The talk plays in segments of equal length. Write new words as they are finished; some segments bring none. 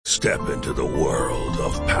Step into the world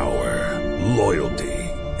of power, loyalty,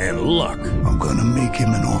 and luck. I'm gonna make him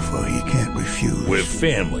an offer he can't refuse. With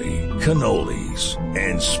family, cannolis,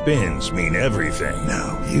 and spins mean everything.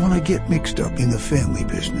 Now, you wanna get mixed up in the family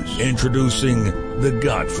business. Introducing The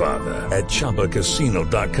Godfather at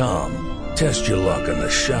ChumbaCasino.com. Test your luck in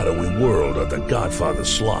the shadowy world of The Godfather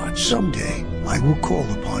slot. Someday, I will call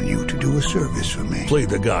upon you to do a service for me. Play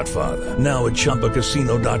The Godfather, now at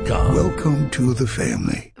ChumbaCasino.com. Welcome to the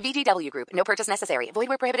family. VGW Group. No purchase necessary. Void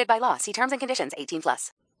where prohibited by law. See terms and conditions.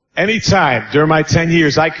 18+. Anytime during my 10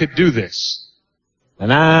 years, I could do this. Na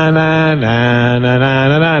na na na na na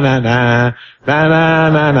na na na na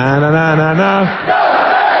na na na na na.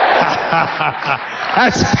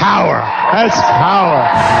 That's power. That's power.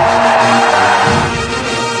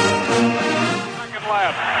 Second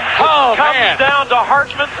left. Oh, comes down to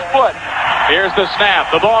Hartman's foot. Here's the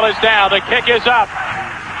snap. The ball is down. The kick is up.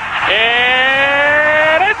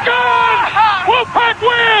 And it's gone! Wolfpack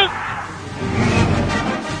wins!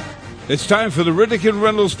 It's time for the Riddick and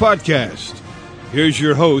Reynolds podcast. Here's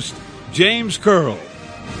your host, James Curl. All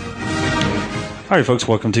right, folks,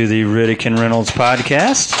 welcome to the Riddick and Reynolds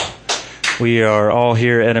podcast. We are all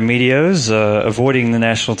here at Amedio's, avoiding the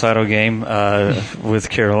national title game with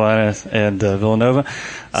Carolina and Villanova.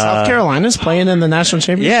 South Carolina's playing in the national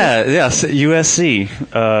championship? Yes, USC.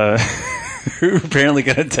 Who apparently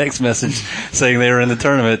got a text message saying they were in the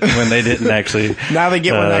tournament when they didn't actually. Now they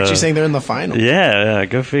get one actually saying they're in the final. Yeah,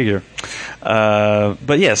 go figure.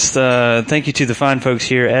 But yes, thank you to the fine folks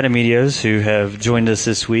here at Amedio's who have joined us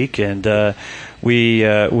this week, and we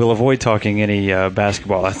will avoid talking any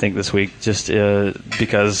basketball, I think, this week, just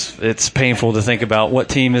because it's painful to think about what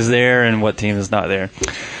team is there and what team is not there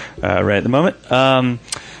right at the moment.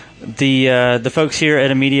 The folks here at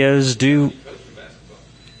Amedio's do.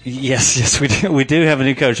 Yes, we do have a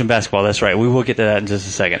new coach in basketball. That's right. We will get to that in just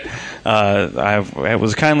a second. I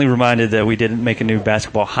was kindly reminded that we didn't make a new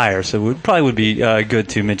basketball hire, so it probably would be good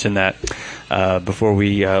to mention that before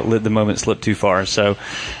we let the moment slip too far. So,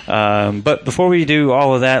 but before we do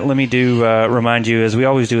all of that, let me remind you, as we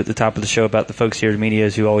always do at the top of the show, about the folks here at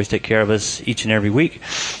Amedio's who always take care of us each and every week.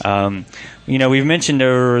 We've mentioned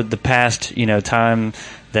over the past, time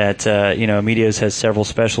that, Amedio's has several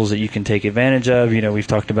specials that you can take advantage of. We've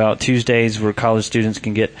talked about Tuesdays where college students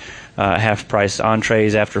can get half-price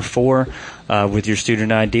entrees after 4 with your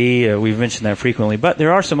student ID. We've mentioned that frequently. But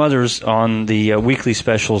there are some others on the weekly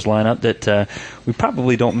specials lineup that we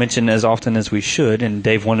probably don't mention as often as we should, and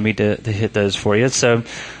Dave wanted me to hit those for you. So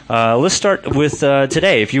let's start with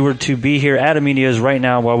today. If you were to be here at Amedio's right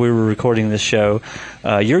now while we were recording this show,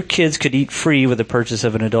 your kids could eat free with the purchase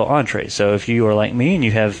of an adult entree. So if you are like me and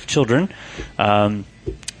you have children,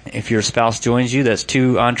 if your spouse joins you, that's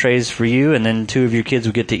 2 entrees for you, and then 2 of your kids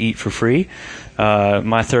will get to eat for free.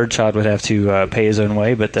 My third child would have to pay his own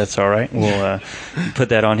way, but that's all right. We'll put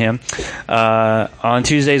that on him. On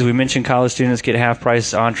Tuesdays, we mentioned college students get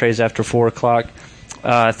half-price entrees after 4 o'clock.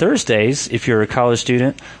 Thursdays, if you're a college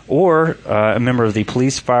student or a member of the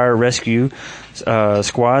police, fire, rescue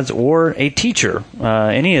squads, or a teacher,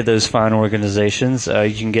 any of those fine organizations,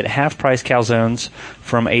 you can get half-price calzones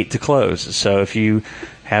from 8 to close. So if you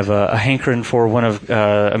have a hankering for one of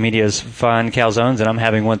Amedio's fine calzones, and I'm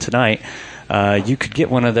having one tonight, you could get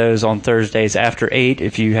one of those on Thursdays after 8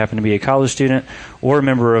 if you happen to be a college student or a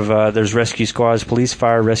member of there's rescue squads, police,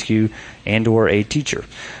 fire, rescue, and or a teacher.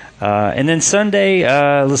 And then Sunday,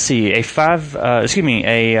 let's see,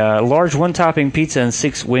 a large one-topping pizza and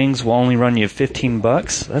 6 wings will only run you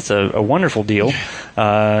 $15. That's a wonderful deal.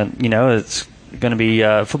 It's going to be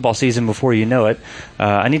football season before you know it.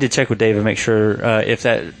 I need to check with Dave and make sure if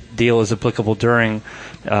that deal is applicable during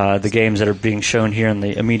the games that are being shown here in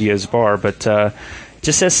the Amedio's bar, but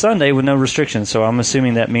just says Sunday with no restrictions, so I'm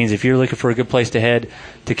assuming that means if you're looking for a good place to head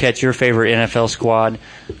to catch your favorite NFL squad,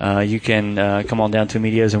 you can come on down to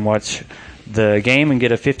Amedio's and watch the game and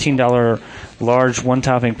get a $15 large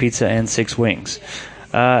one-topping pizza and 6 wings.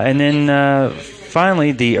 And then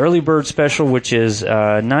finally, the early bird special, which is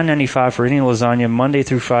 $9.95 for any lasagna Monday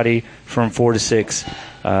through Friday from 4 to 6.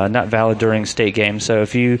 Not valid during state games. So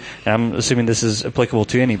and I'm assuming this is applicable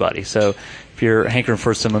to anybody. So if you're hankering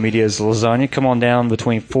for some Amedio's lasagna, come on down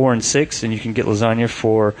between 4 and 6, and you can get lasagna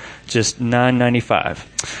for just $9.95.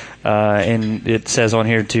 And it says on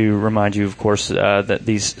here to remind you, of course, that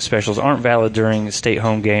these specials aren't valid during state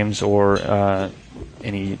home games or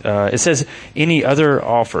it says any other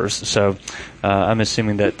offers. So I'm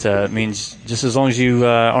assuming that means just as long as you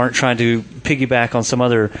aren't trying to piggyback on some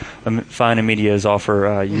other fine and media's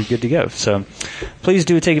offer, you're good to go. So please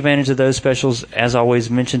do take advantage of those specials. As always,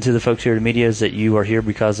 mention to the folks here at Media's that you are here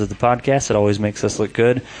because of the podcast. It always makes us look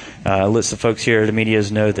good. Lets the folks here at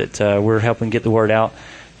Media's know that we're helping get the word out.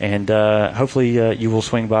 And hopefully you will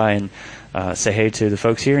swing by and say hey to the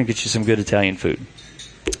folks here and get you some good Italian food.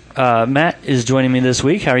 Matt is joining me this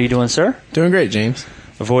week. How are you doing, sir? Doing great, James.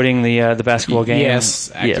 Avoiding the basketball game?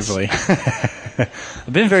 Yes, actively. Yes.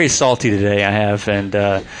 I've been very salty today, I have, and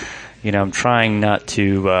I'm trying not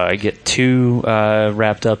to get too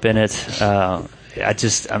wrapped up in it.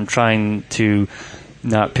 I'm trying to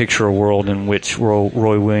not picture a world in which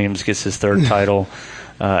Roy Williams gets his third title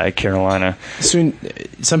at Carolina. Soon,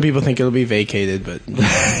 some people think it'll be vacated, but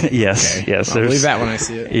yes, okay. yes. I'll believe that when I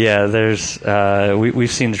see it. Yeah, there's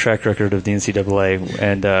we've seen the track record of the NCAA,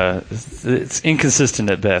 and it's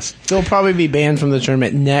inconsistent at best. They'll probably be banned from the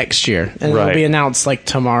tournament next year, and Right. it'll be announced like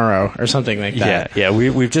tomorrow or something like that. Yeah.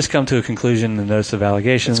 We've just come to a conclusion in the notice of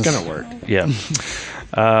allegations. It's gonna work. Yeah.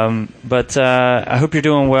 But I hope you're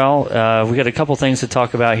doing well. We got a couple things to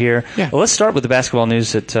talk about here. Yeah. Well, let's start with the basketball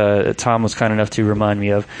news that Tom was kind enough to remind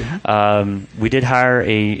me of. We did hire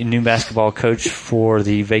a new basketball coach for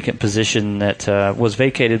the vacant position that was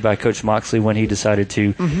vacated by Coach Moxley when he decided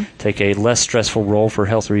to take a less stressful role for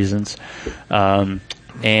health reasons.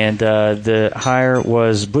 And the hire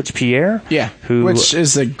was Butch Pierre. Yeah, who, which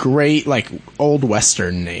is a great, old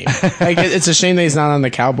Western name. It's a shame that he's not on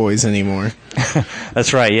the Cowboys anymore.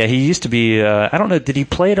 That's right. Yeah, he used to be. I don't know. Did he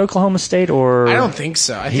play at Oklahoma State or? I don't think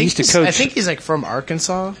so. He used to coach. I think he's from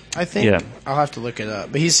Arkansas. I think. Yeah. I'll have to look it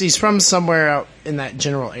up. But he's from somewhere out in that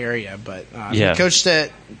general area. But he coached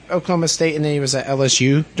at Oklahoma State, and then he was at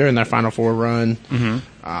LSU during their Final Four run.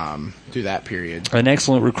 Through that period. An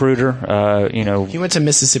excellent recruiter. He went to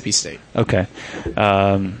Mississippi State. Okay.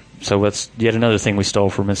 So that's yet another thing we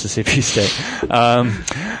stole from Mississippi State.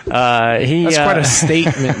 That's quite a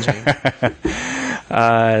statement, James.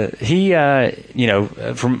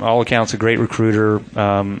 From all accounts, a great recruiter.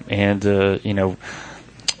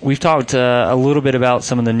 We've talked a little bit about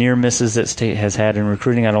some of the near misses that State has had in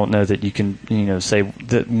recruiting. I don't know that you can, say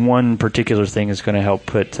that one particular thing is going to help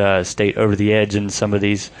put State over the edge in some of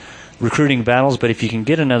these recruiting battles. But if you can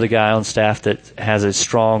get another guy on staff that has a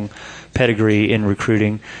strong pedigree in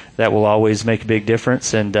recruiting, that will always make a big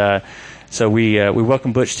difference. And so we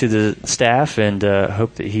welcome Butch to the staff and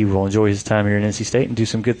hope that he will enjoy his time here in NC State and do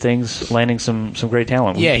some good things, landing some great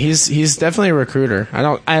talent. Yeah, he's definitely a recruiter.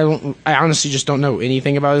 I honestly just don't know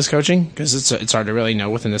anything about his coaching because it's hard to really know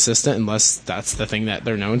with an assistant unless that's the thing that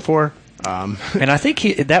they're known for. And I think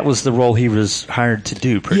that was the role he was hired to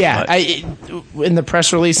do. Pretty much. In the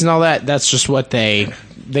press release and all that, that's just what they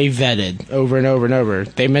vetted over and over and over.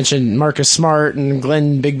 They mentioned Marcus Smart and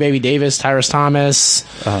Glenn Big Baby Davis, Tyrus Thomas,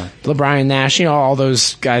 LeBron Nash, all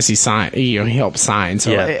those guys he signed, he helped sign.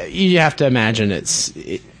 So you have to imagine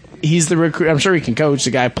he's the recruit. I'm sure he can coach.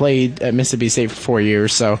 The guy played at Mississippi State for 4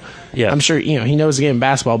 years, so I'm sure he knows the game of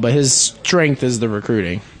basketball. But his strength is the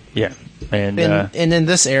recruiting. Yeah, and in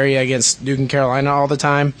this area against Duke and Carolina all the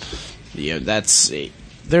time,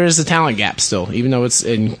 there is a talent gap still, even though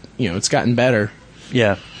it's gotten better.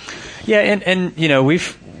 Yeah, and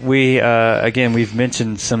we've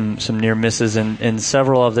mentioned some near misses, and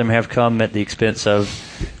several of them have come at the expense of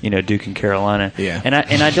Duke and Carolina. Yeah, and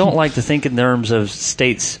I don't like to think in terms of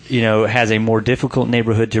States has a more difficult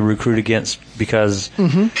neighborhood to recruit against because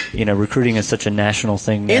recruiting is such a national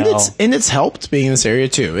thing now. And it's helped being in this area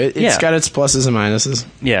too. It's got its pluses and minuses.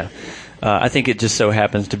 Yeah. I think it just so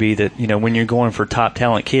happens to be that when you're going for top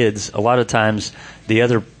talent kids, a lot of times the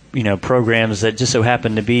other programs that just so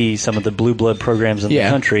happen to be some of the blue blood programs in the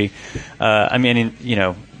country.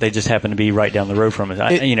 They just happen to be right down the road from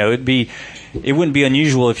it. It wouldn't be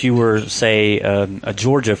unusual if you were, say, a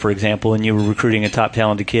Georgia, for example, and you were recruiting a top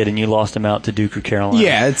talented kid and you lost him out to Duke or Carolina.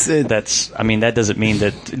 Yeah, that doesn't mean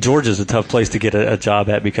that Georgia's a tough place to get a job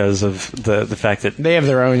at because of the fact that they have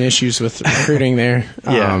their own issues with recruiting there.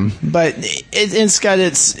 But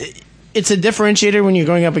it's a differentiator when you're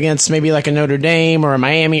going up against maybe like a Notre Dame or a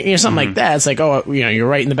Miami, something like that. It's like, you're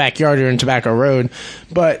right in the backyard, you're in Tobacco Road.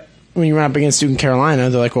 But when you run up against Duke and Carolina,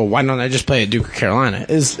 they're like, well, why don't I just play at Duke or Carolina?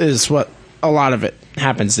 Is what a lot of it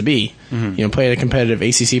happens to be. Play at a competitive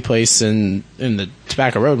ACC place in the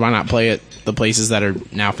Tobacco Road. Why not play at the places that are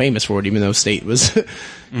now famous for it, even though State was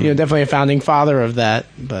definitely a founding father of that.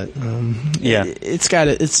 But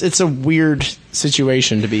it's a weird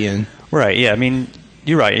situation to be in. Right, yeah. I mean,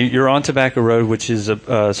 you're right. You're on Tobacco Road, which is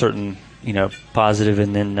a certain positive,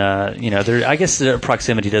 and then I guess the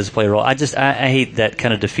proximity does play a role. I hate that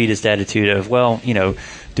kind of defeatist attitude of,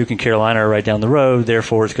 Duke and Carolina are right down the road,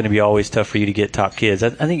 therefore it's going to be always tough for you to get top kids. I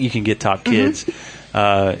think you can get top kids.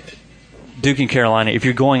 Duke and Carolina, if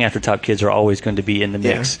you're going after top kids, are always going to be in the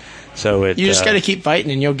mix. So you just got to keep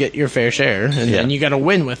fighting, and you'll get your fair share, and you got to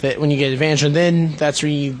win with it when you get advantage, and then that's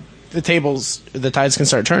where the tides can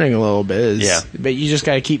start turning a little bit. But you just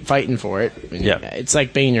got to keep fighting for it. It's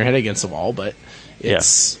like banging your head against the wall, but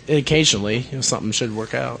occasionally something should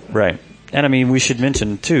work out. Right. And, we should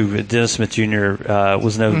mention, too, Dennis Smith Jr.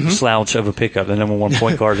 Was no slouch of a pickup, the number one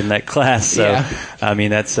point guard in that class. So,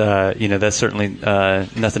 that's certainly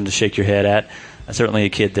nothing to shake your head at. Certainly a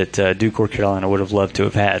kid that Duke or Carolina would have loved to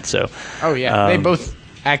have had. So, they both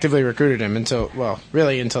actively recruited him until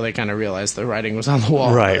they kind of realized the writing was on the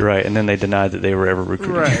wall. Right. And then they denied that they were ever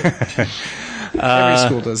recruited. Right. Every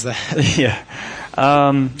school does that.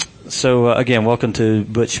 Yeah. So, again, welcome to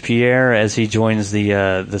Butch Pierre as he joins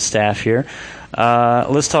the staff here.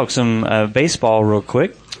 Let's talk some baseball real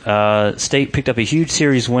quick. State picked up a huge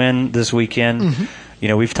series win this weekend.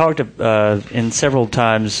 We've talked in several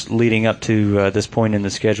times leading up to this point in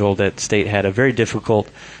the schedule that State had a very difficult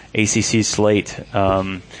ACC slate.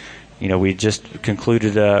 We just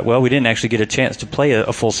concluded, we didn't actually get a chance to play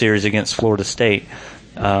a full series against Florida State.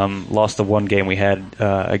 Lost the one game we had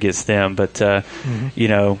against them, but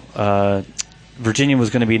Virginia was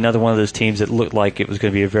going to be another one of those teams that looked like it was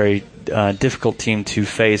going to be a very difficult team to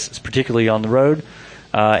face, particularly on the road.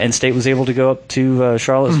 And State was able to go up to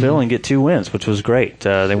Charlottesville and get 2 wins, which was great.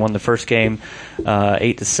 They won the first game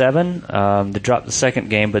 8-7. They dropped the second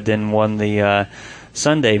game, but then won the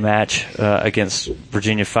Sunday match against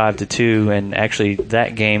Virginia 5-2, and actually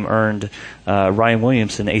that game earned Ryan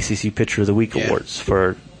Williamson ACC Pitcher of the Week awards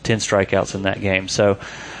for 10 strikeouts in that game. So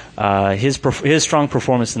his strong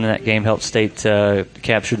performance in that game helped State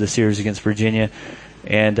capture the series against Virginia.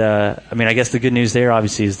 And I guess the good news there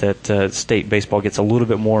obviously is that State baseball gets a little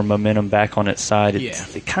bit more momentum back on its side.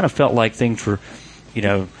 It kind of felt like things were,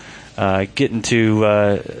 getting to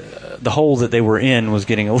the hole that they were in was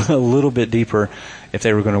getting a little bit deeper if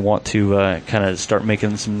they were going to want to kind of start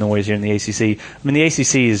making some noise here in the ACC. The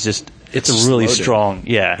ACC is just, it's a really strong,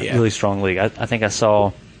 really strong league. I think I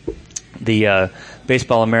saw the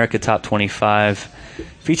Baseball America Top 25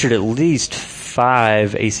 featured at least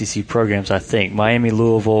 5 ACC programs, I think. Miami,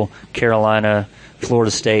 Louisville, Carolina,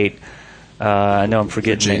 Florida State. I know I'm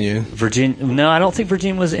forgetting Virginia. No, I don't think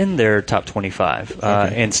Virginia was in their top 25,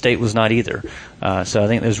 and State was not either. So I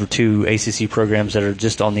think those were 2 ACC programs that are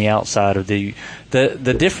just on the outside of the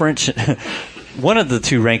difference. One of the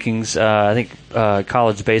 2 rankings, I think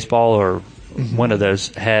college baseball or one of those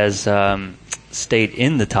has State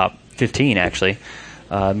in the top 15. Actually,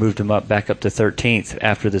 moved them back up to 13th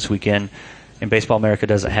after this weekend, and Baseball America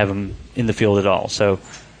doesn't have them in the field at all. So,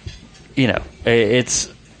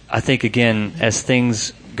 it's. I think, again, as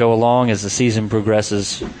things go along, as the season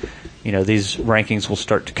progresses, these rankings will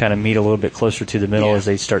start to kind of meet a little bit closer to the middle as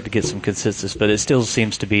they start to get some consensus. But it still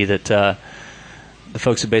seems to be that the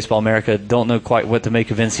folks at Baseball America don't know quite what to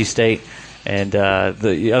make of NC State, and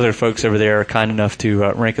the other folks over there are kind enough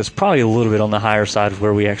to rank us probably a little bit on the higher side of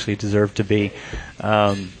where we actually deserve to be.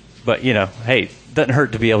 But, hey, it doesn't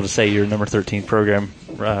hurt to be able to say you're a number 13 program,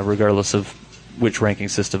 regardless of which ranking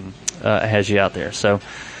system has you out there. So,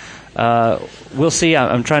 we'll see.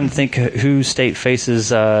 I'm trying to think who State faces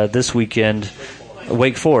this weekend.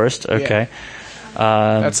 Wake Forest. Okay.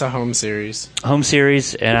 That's a home series.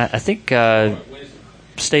 And I think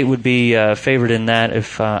State would be favored in that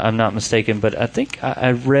if I'm not mistaken. But I think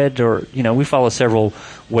I read, or we follow several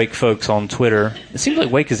Wake folks on Twitter. It seems like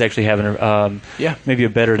Wake is actually having maybe a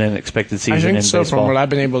better than expected season in baseball. I think so, from what I've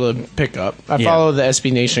been able to pick up. I follow the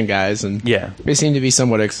SB Nation guys, and they seem to be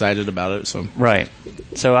somewhat excited about it. So right.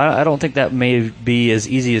 So I don't think that may be as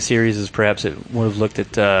easy a series as perhaps it would have looked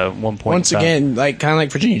at one point. Once again, kind of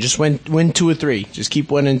like Virginia, just win 2 or 3. Just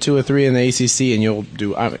keep winning 2 or 3 in the ACC, and you'll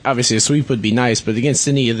do. Obviously, a sweep would be nice, but against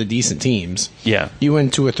any of the decent teams, you win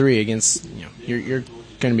 2 or 3 against. You're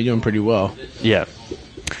going to be doing pretty well. Yeah.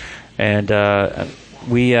 And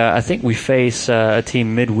I think we face a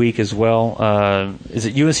team midweek as well. Is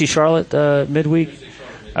it UNC Charlotte midweek?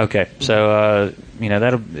 Okay, so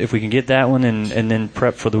that'll, if we can get that one and then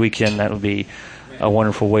prep for the weekend, that'll be a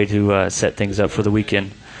wonderful way to set things up for the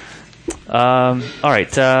weekend. All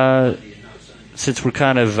right, since we're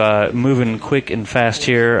kind of moving quick and fast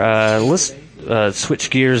here, let's switch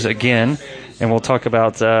gears again, and we'll talk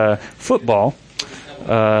about football.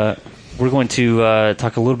 we're going to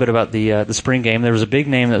talk a little bit about the spring game. There was a big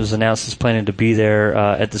name that was announced as planning to be there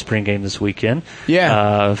at the spring game this weekend.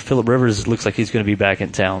 Yeah. Phillip Rivers looks like he's going to be back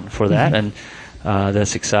in town for that, and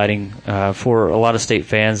that's exciting for a lot of state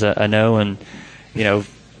fans, I know, and, you know,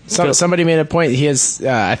 somebody made a point. He has,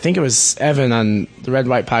 I think it was Evan on the Red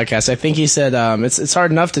White podcast. I think he said it's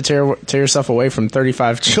hard enough to tear yourself away from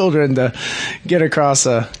 35 children to get across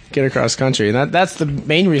country, and that's the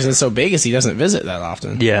main reason it's so big is he doesn't visit that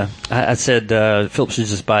often. Yeah, I said Phillip should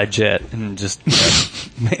just buy a jet and just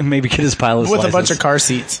maybe get his pilot's with license. A bunch of car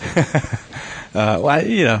seats. Well,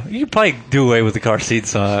 you know, you could probably do away with the car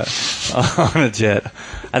seats on a jet.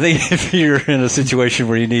 I think if you're in a situation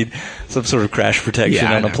where you need some sort of crash protection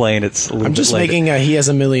on a plane, it's a little I'm just bit making a he has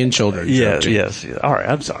a million children joke. Yes. All right,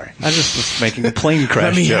 I'm sorry. I just was making a plane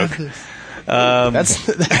crash joke. That's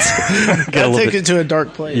that takes it to a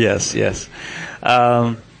dark place. Yes.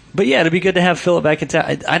 But yeah, it'd be good to have Phillip back in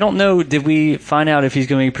town. I don't know. Did we find out if he's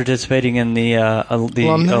going to be participating in the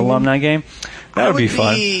alumni game? That would be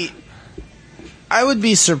fun. I would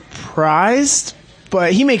be surprised,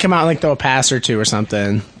 but he may come out and throw a pass or two or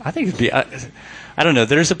something. I think it'd be. I don't know.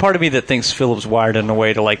 There's a part of me that thinks Phillip's wired in a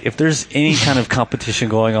way to, like, if there's any kind of competition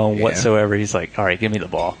going on whatsoever, he's like, all right, give me the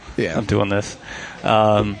ball. Yeah. I'm doing this.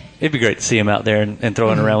 It'd be great to see him out there and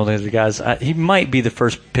throwing around with the guys. He might be the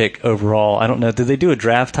first pick overall. I don't know. Did they do a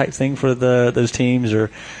draft type thing for those teams,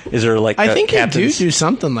 or is there like? I think they do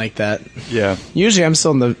something like that. Yeah. Usually, I'm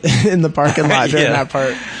still in the parking lot during that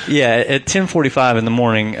part. Yeah, at 10:45 in the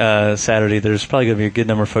morning Saturday, there's probably going to be a good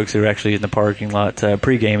number of folks who are actually in the parking lot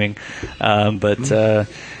pre-gaming. But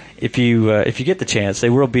if you get the chance,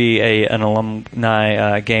 there will be an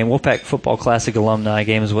alumni game. Wolfpack Football Classic Alumni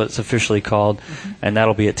Game is what it's officially called, and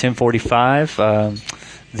that'll be at 10:45.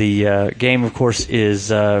 The game, of course,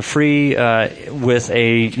 is free with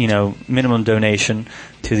a minimum donation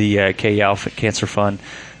to the Kay Yow Cancer Fund.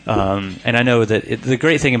 And I know that the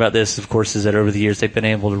great thing about this, of course, is that over the years they've been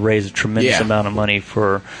able to raise a tremendous amount of money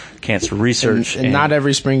for cancer research. And not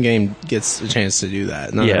every spring game gets a chance to do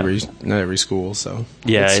that. Not every school. So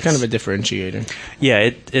it's kind of a differentiator.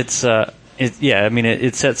 Yeah,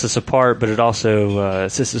 it sets us apart, but it also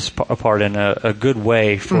sets us apart in a good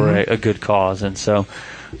way for a good cause. And so,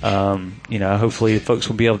 hopefully folks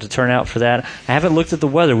will be able to turn out for that. I haven't looked at the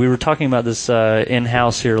weather. We were talking about this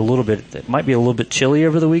in-house here a little bit. It might be a little bit chilly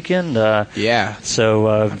over the weekend. So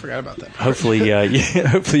I forgot about that. Hopefully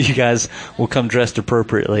you guys will come dressed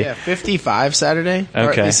appropriately. Yeah, 55 Saturday.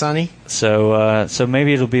 Partly sunny. So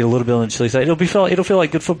maybe it'll be a little bit on the chilly side. It'll feel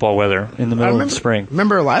like good football weather in the middle of the spring.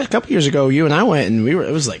 Remember a couple years ago, you and I went and it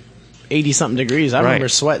was like 80-something degrees. I remember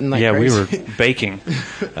sweating like crazy. We were baking.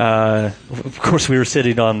 Of course, we were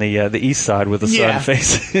sitting on the east side with the sun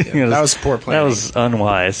facing. That was poor planning. That was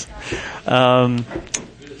unwise. I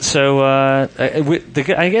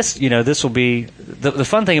guess this will be the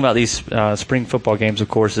fun thing about these spring football games. Of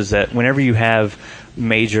course, is that whenever you have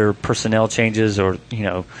major personnel changes, or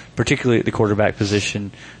particularly at the quarterback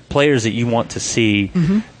position, players that you want to see,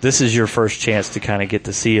 this is your first chance to kind of get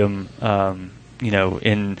to see them.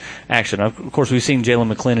 In action. Of course, we've seen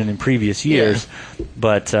Jalen McClendon in previous years,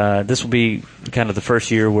 but this will be kind of the first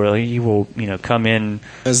year where he will, come in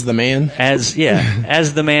as the man, as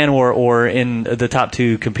the man, or in the top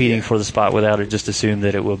two competing for the spot, without it just assume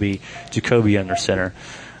that it will be Jacoby under center.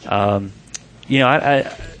 I'm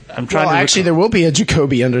trying to. Actually, there will be a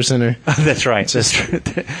Jacoby under center. That's right. That's true.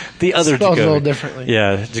 The other Spelled Jacoby, a little differently.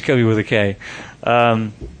 Yeah, Jacoby with a K.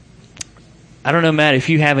 I don't know, Matt, if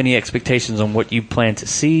you have any expectations on what you plan to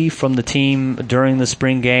see from the team during the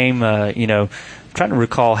spring game. I'm trying to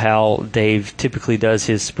recall how Dave typically does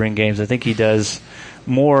his spring games. I think he does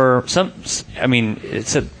more. It's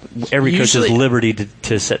every coach has liberty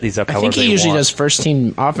to set these up however they want. I think he usually does first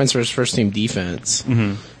team offense versus first team defense.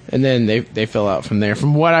 And then they fill out from there.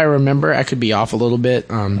 From what I remember, I could be off a little bit.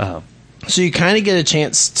 So you kind of get a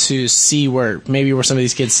chance to see where some of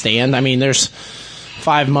these kids stand. I mean, there's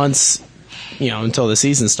 5 months until the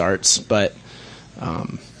season starts, but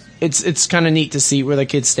it's kind of neat to see where the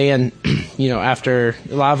kids stand, after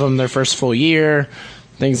a lot of them their first full year,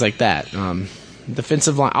 things like that.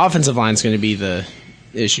 Offensive line is going to be the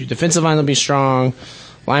issue. Defensive line will be strong.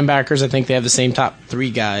 Linebackers, I think they have the same top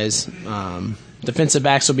 3 guys. Defensive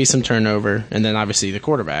backs will be some turnover, and then obviously the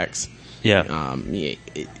quarterbacks. Yeah.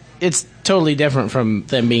 It's totally different from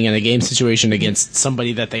them being in a game situation against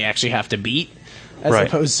somebody that they actually have to beat, as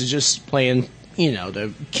opposed to just playing,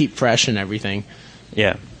 to keep fresh and everything.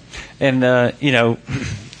 Yeah. And, it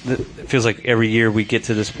feels like every year we get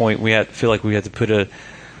to this point, feel like we have to put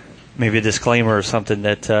maybe a disclaimer or something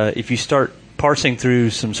that if you start parsing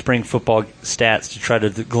through some spring football stats to try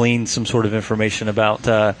to glean some sort of information about,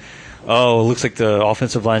 it looks like the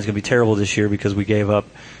offensive line is going to be terrible this year because we gave up,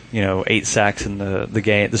 8 sacks in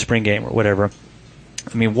the spring game or whatever.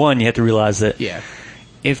 I mean, one, you have to realize that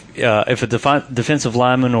if a defensive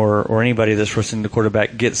lineman or anybody that's rushing the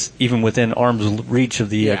quarterback gets even within arm's reach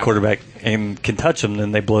of the quarterback and can touch him,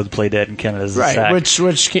 then they blow the play dead and count it as a sack. Which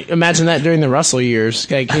imagine that during the Russell years.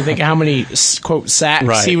 Can you think of how many quote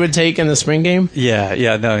sacks he would take in the spring game?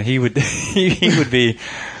 No, he would he would be.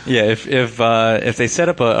 Yeah, if they set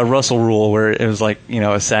up a Russell rule where it was like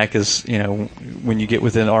a sack is when you get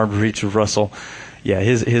within arm's reach of Russell. Yeah,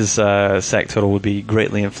 his sack total would be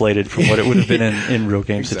greatly inflated from what it would have been in real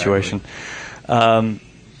game situation.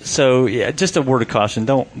 So just a word of caution: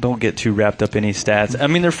 don't get too wrapped up in any stats. I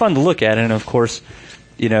mean, they're fun to look at, and of course,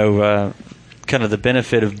 kind of the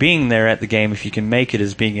benefit of being there at the game, if you can make it,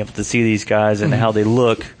 is being able to see these guys and how they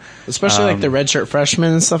look, especially like the redshirt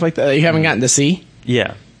freshmen and stuff like that. You haven't gotten to see.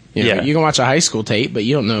 Yeah. You can watch a high school tape, but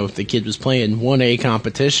you don't know if the kid was playing 1A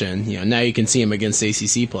competition. Now you can see him against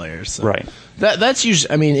ACC players. So. Right. That's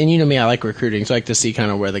usually. I mean, and you know me, I like recruiting, so I like to see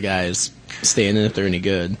kind of where the guys stand and if they're any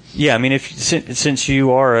good. Yeah, I mean, since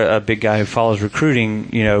you are a big guy who follows recruiting,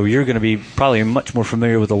 you're going to be probably much more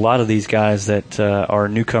familiar with a lot of these guys that are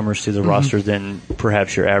newcomers to the roster than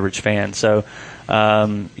perhaps your average fan. So,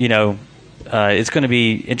 it's going to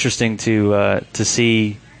be interesting to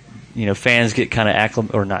see. Fans get kind of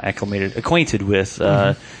acquainted with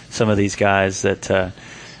some of these guys that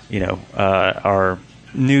are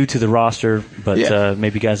new to the roster, but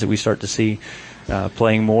maybe guys that we start to see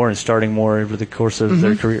playing more and starting more over the course of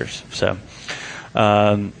their careers. So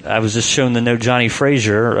I was just shown the note Johnny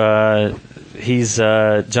Frazier. He's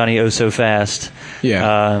Johnny Oh So Fast.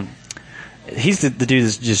 Yeah. He's the dude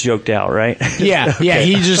that's just yoked out, right? Yeah, yeah.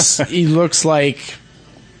 He looks like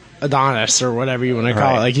Adonis or whatever you want to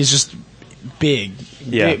call it. Like he's just big,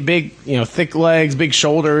 big, thick legs, big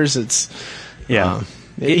shoulders.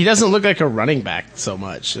 He doesn't look like a running back so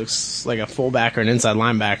much. Looks like a fullback or an inside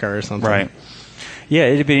linebacker or something. Right. Yeah,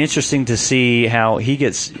 it'd be interesting to see how he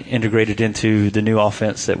gets integrated into the new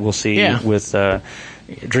offense that we'll see with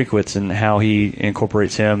Drinkwitz and how he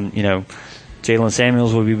incorporates him. Jalen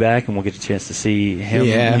Samuels will be back, and we'll get a chance to see him,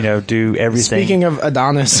 do everything. Speaking of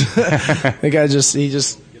Adonis, the guy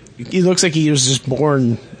he looks like he was just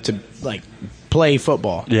born to play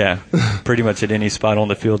football. Yeah, pretty much at any spot on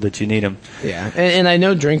the field that you need him. Yeah, and I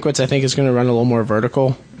know Drinkwitz, I think, is going to run a little more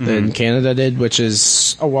vertical than Canada did, which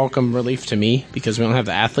is a welcome relief to me because we don't have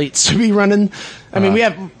the athletes to be running. I mean,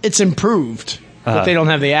 it's improved. But they don't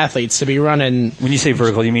have the athletes to be running. When you say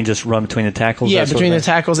vertical, you mean just run between the tackles? Yeah, between the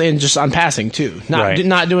tackles and just on passing, too.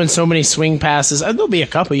 Not doing so many swing passes. There'll be a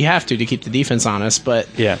couple you have to keep the defense honest. But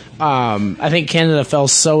I think Canada fell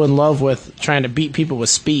so in love with trying to beat people with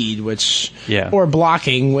speed, or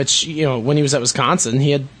blocking, which, when he was at Wisconsin, he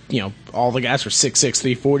had, all the guys were 6'6",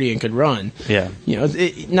 340 and could run. Yeah.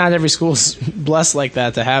 Not every school's blessed like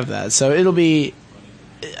that to have that. So it'll be,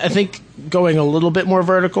 I think, going a little bit more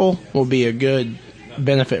vertical will be a good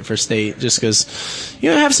benefit for state just because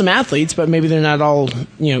have some athletes, but maybe they're not all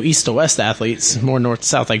east to west athletes, more north to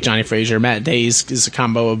south, like Johnny Frazier. Matt Days is a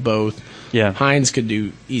combo of both. Hines could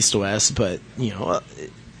do east to west, but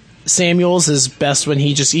Samuels is best when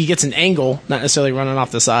he gets an angle, not necessarily running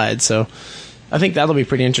off the side. So I think that'll be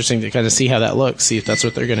pretty interesting to kind of see how that looks, see if that's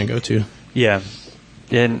what they're going to go to.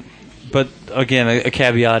 But again, a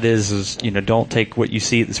caveat is don't take what you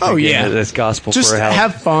see at the spring game as gospel. Just for how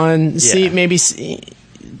have fun.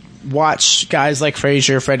 Watch guys like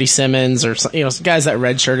Frazier, Freddie Simmons, or guys that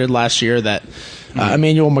redshirted last year. That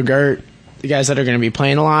Emmanuel McGirt, the guys that are going to be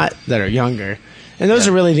playing a lot that are younger, and those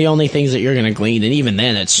are really the only things that you're going to glean. And even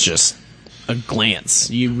then, it's just a glance.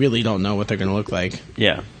 You really don't know what they're going to look like.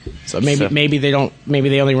 Yeah. So maybe they don't. Maybe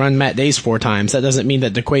they only run Matt Days 4 times. That doesn't mean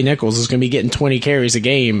that DeQuay Nichols is going to be getting 20 carries a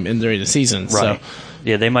game during the season. Right. So,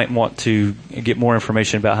 yeah, they might want to get more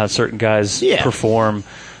information about how certain guys perform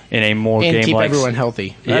in a more game-like. And keep everyone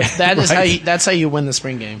healthy. That's how you win the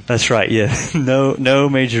spring game. That's right. Yeah. No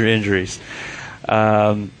major injuries.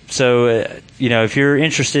 If you're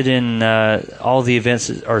interested in all the events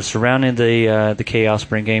that are surrounding the Kay Yow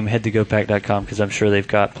Spring Game, head to gopack.com because I'm sure they've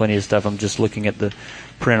got plenty of stuff. I'm just looking at the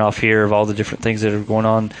print off here of all the different things that are going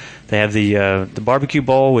on. They have the barbecue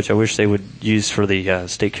bowl, which I wish they would use for the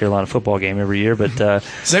State Carolina football game every year. But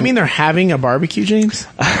does that mean they're having a barbecue, James?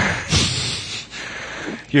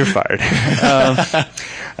 You're fired.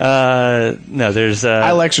 No, there's.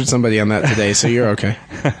 I lectured somebody on that today, so you're okay.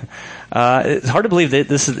 It's hard to believe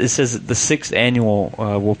that it says the 6th annual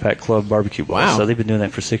Wolfpack Club Barbecue Bowl. Wow. So they've been doing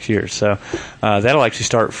that for 6 years. So that'll actually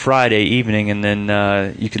start Friday evening, and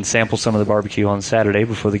then you can sample some of the barbecue on Saturday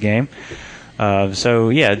before the game. So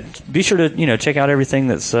yeah, be sure to check out everything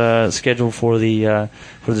that's scheduled for the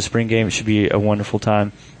spring game. It should be a wonderful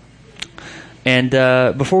time. And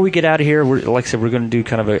before we get out of here, like I said, we're going to do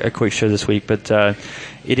kind of a quick show this week, but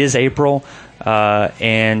it is April.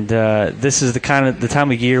 And this is the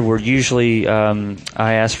time of year where usually I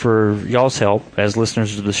ask for y'all's help as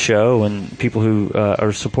listeners of the show and people who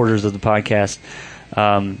are supporters of the podcast.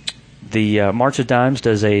 The March of Dimes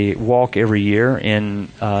does a walk every year in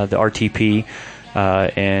the RTP,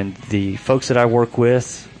 and the folks that I work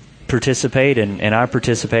with participate, and I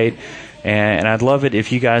participate. And I'd love it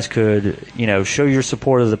if you guys could, show your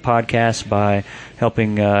support of the podcast by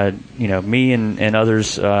helping, me and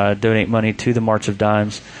others donate money to the March of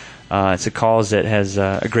Dimes. It's a cause that has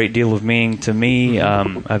a great deal of meaning to me.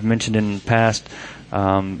 I've mentioned in the past,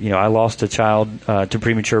 I lost a child to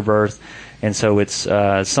premature birth, and so it's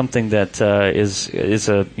something that is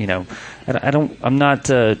a, I'm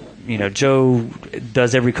not. Joe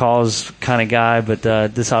does every cause kind of guy, but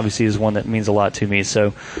this obviously is one that means a lot to me.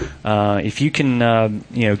 So if you can,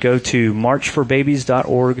 go to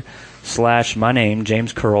marchforbabies.org/my name,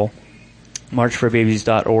 James Curl,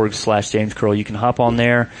 marchforbabies.org/James Curl. You can hop on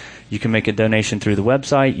there. You can make a donation through the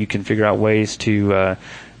website. You can figure out ways to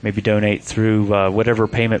maybe donate through whatever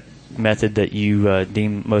payment method that you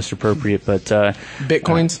deem most appropriate, but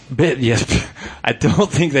Bitcoins? Yes. I don't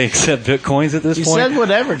think they accept Bitcoins at this point. You said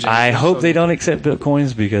whatever, James. I hope they don't accept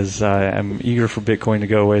Bitcoins because I'm eager for Bitcoin to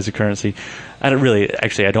go away as a currency. I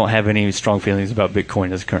don't have any strong feelings about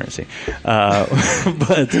Bitcoin as a currency.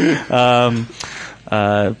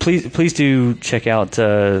 Please do check out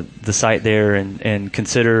the site there and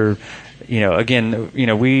consider. Again,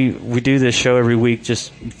 we do this show every week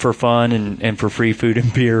just for fun and for free food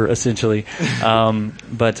and beer, essentially.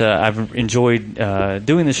 But I've enjoyed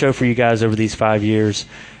doing the show for you guys over these 5 years,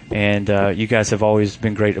 and you guys have always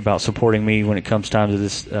been great about supporting me when it comes time to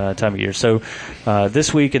this time of year. So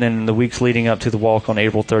this week and then the weeks leading up to the walk on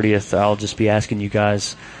April 30th, I'll just be asking you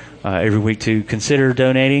guys every week to consider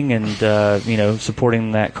donating and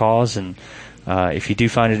supporting that cause. And if you do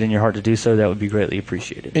find it in your heart to do so, that would be greatly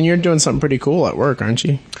appreciated. And you're doing something pretty cool at work, aren't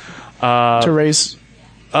you? To raise...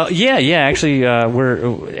 Yeah. Actually,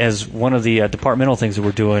 we're as one of the departmental things that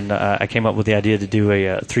we're doing. I came up with the idea to do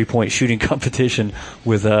a 3-point shooting competition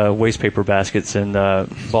with waste paper baskets and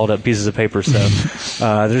balled up pieces of paper. So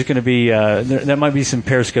there's going to be there might be some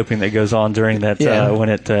periscoping that goes on during that when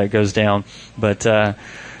it goes down. But I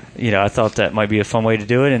thought that might be a fun way to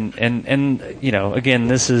do it. And again,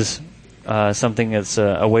 this is something that's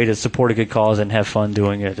a way to support a good cause and have fun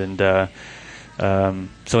doing it. And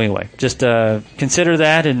so anyway, just consider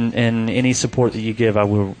that, and any support that you give, I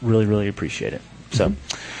will really, really appreciate it. So,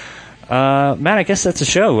 Matt, I guess that's a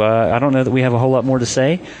show. I don't know that we have a whole lot more to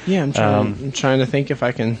say. Yeah, I'm trying to think if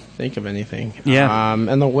I can think of anything. Yeah.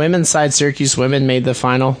 And the women's side, Syracuse women made the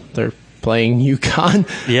final. They're playing UConn.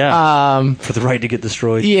 Yeah. For the right to get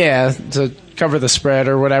destroyed. Yeah, to cover the spread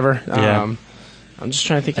or whatever. Yeah. I'm just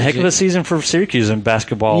trying to think. A heck of a season for Syracuse in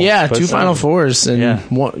basketball. Yeah, 2 Final Fours,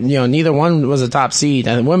 and neither one was a top seed.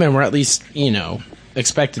 And women were at least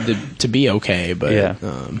expected to be okay, but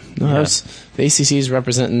the ACC is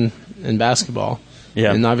representing in basketball.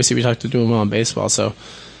 Yeah, and obviously we talked to doing well in baseball. So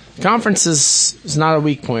conference is not a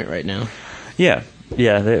weak point right now. Yeah.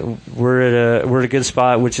 Yeah, we're at a good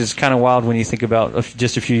spot, which is kind of wild when you think about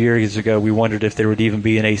just a few years ago. We wondered if there would even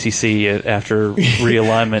be an ACC after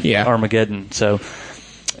realignment Armageddon. So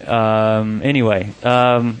anyway,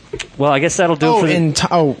 well, I guess that'll do it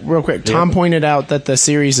for real quick. Tom pointed out that the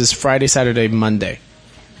series is Friday, Saturday, Monday.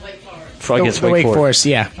 Against Wake Forest.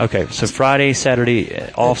 Yeah. Okay, so Friday,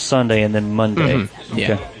 Saturday, off Sunday, and then Monday. Mm-hmm.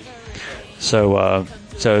 Yeah. Okay.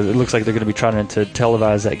 So it looks like they're going to be trying to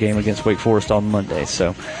televise that game against Wake Forest on Monday.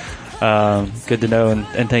 So good to know,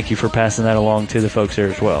 and thank you for passing that along to the folks there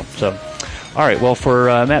as well. So, all right, well, for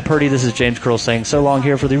Matt Purdy, this is James Curl saying so long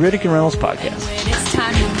here for the Riddick and Reynolds podcast. When it's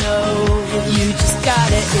time to know, you just got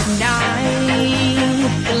to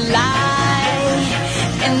ignite the light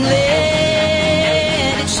and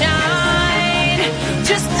let it shine.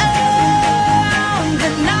 Just on the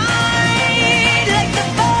night like the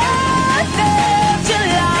 4th of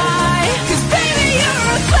July. 'Cause baby,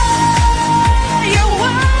 you're a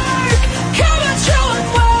firework. Come on, show 'em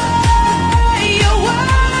what you're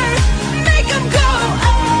worth. Make 'em go,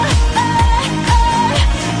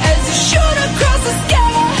 as you shoot across the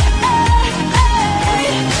sky.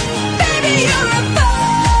 You're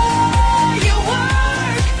a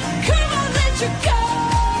firework. Come on, let your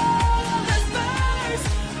colors burst.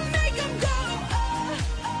 Make 'em go,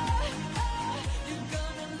 You're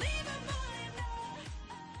gonna leave 'em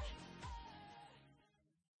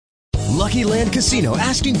Lucky Land Casino,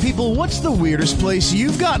 asking people, what's the weirdest place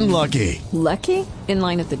you've gotten lucky? Lucky? In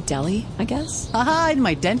line at the deli, I guess? Aha, in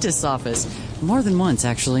my dentist's office. More than once,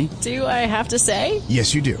 actually. Do I have to say?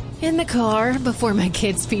 Yes, you do. In the car before my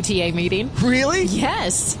kids' PTA meeting. Really?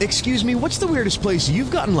 Yes. Excuse me, what's the weirdest place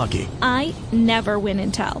you've gotten lucky? I never win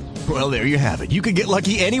and tell. Well, there you have it. You can get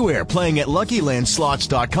lucky anywhere, playing at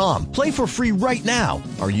LuckyLandSlots.com. Play for free right now.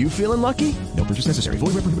 Are you feeling lucky? No purchase necessary.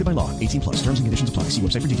 Void where prohibited by law. 18+. Terms and conditions apply. See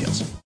website for details.